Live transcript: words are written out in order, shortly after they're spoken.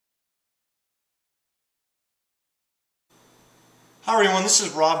Hi everyone, this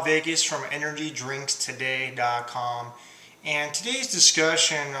is Rob Vegas from EnergyDrinksToday.com, and today's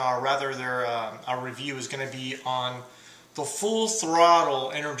discussion, our review, is going to be on the Full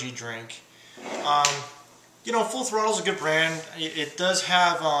Throttle energy drink. Full Throttle is a good brand. It does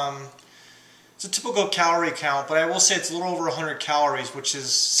have it's a typical calorie count, but I will say it's a little over 100 calories, which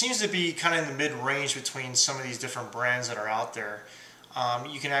seems to be kind of in the mid-range between some of these different brands that are out there.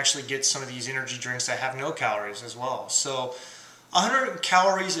 You can actually get some of these energy drinks that have no calories as well. So 100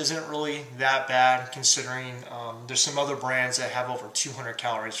 calories isn't really that bad, considering there's some other brands that have over 200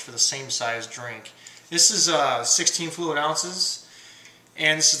 calories for the same size drink. This is 16 fluid ounces,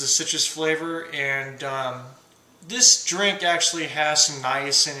 and this is the citrus flavor, and this drink actually has some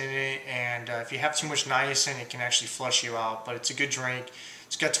niacin in it, and if you have too much niacin, it can actually flush you out, but it's a good drink.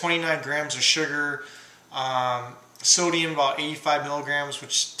 It's got 29 grams of sugar, sodium about 85 milligrams,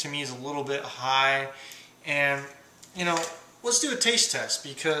 which to me is a little bit high, and let's do a taste test,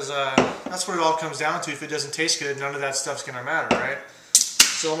 because that's what it all comes down to. If it doesn't taste good, none of that stuff's going to matter, right?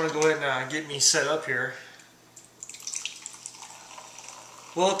 So I'm going to go ahead and get me set up here.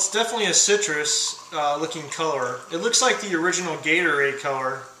 Well, it's definitely a citrus looking color. It looks like the original Gatorade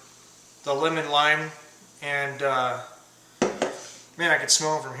color, the lemon lime, and man, I can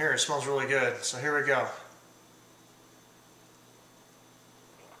smell it from here. It smells really good. So here we go.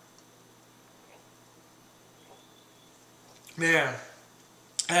 Man,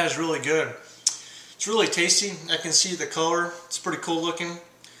 that is really good. It's really tasty. I can see the color. It's pretty cool looking.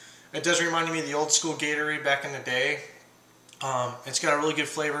 It does remind me of the old school Gatorade back in the day. It's got a really good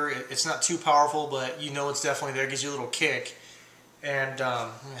flavor. It's not too powerful, but you know it's definitely there. It gives you a little kick. And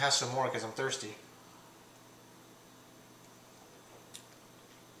it has some more because I'm thirsty.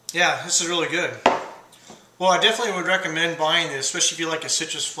 Yeah, this is really good. Well, I definitely would recommend buying this, especially if you like a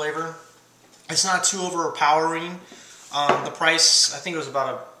citrus flavor. It's not too overpowering. The price, I think it was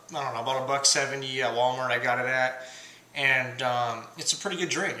about about $1.70 at Walmart. I got it at, and it's a pretty good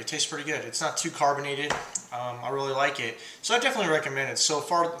drink. It tastes pretty good. It's not too carbonated. I really like it, so I definitely recommend it. So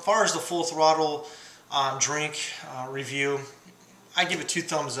far as the Full Throttle drink review, I give it 2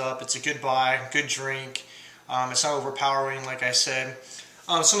 thumbs up. It's a good buy, good drink. It's not overpowering, like I said.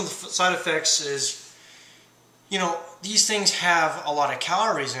 Some of the side effects is, these things have a lot of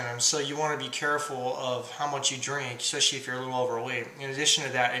calories in them, so you want to be careful of how much you drink, especially if you're a little overweight. In addition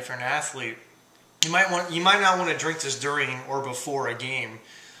to that, if you're an athlete, you might not want to drink this during or before a game.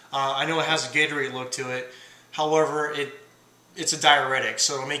 I know it has a Gatorade look to it. However, it's a diuretic,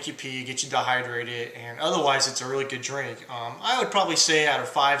 so it'll make you pee, get you dehydrated, and otherwise it's a really good drink. I would probably say out of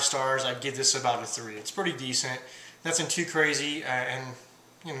 5 stars, I'd give this about a 3. It's pretty decent. Nothing too crazy, and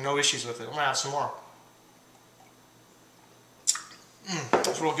no issues with it. I'm gonna have some more.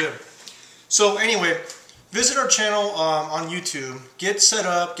 It's real good. So anyway, visit our channel on YouTube. Get set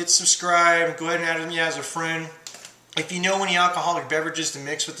up, get subscribed, go ahead and add me as a friend. If you know any alcoholic beverages to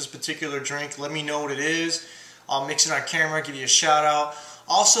mix with this particular drink, let me know what it is. I'll mix it on camera, give you a shout out.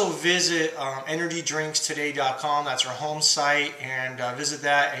 Also visit EnergyDrinksToday.com. That's our home site, and visit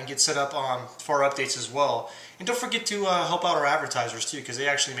that and get set up for our updates as well. And don't forget to help out our advertisers too, because they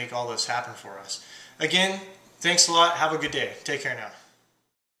actually make all this happen for us. Again, thanks a lot. Have a good day. Take care now.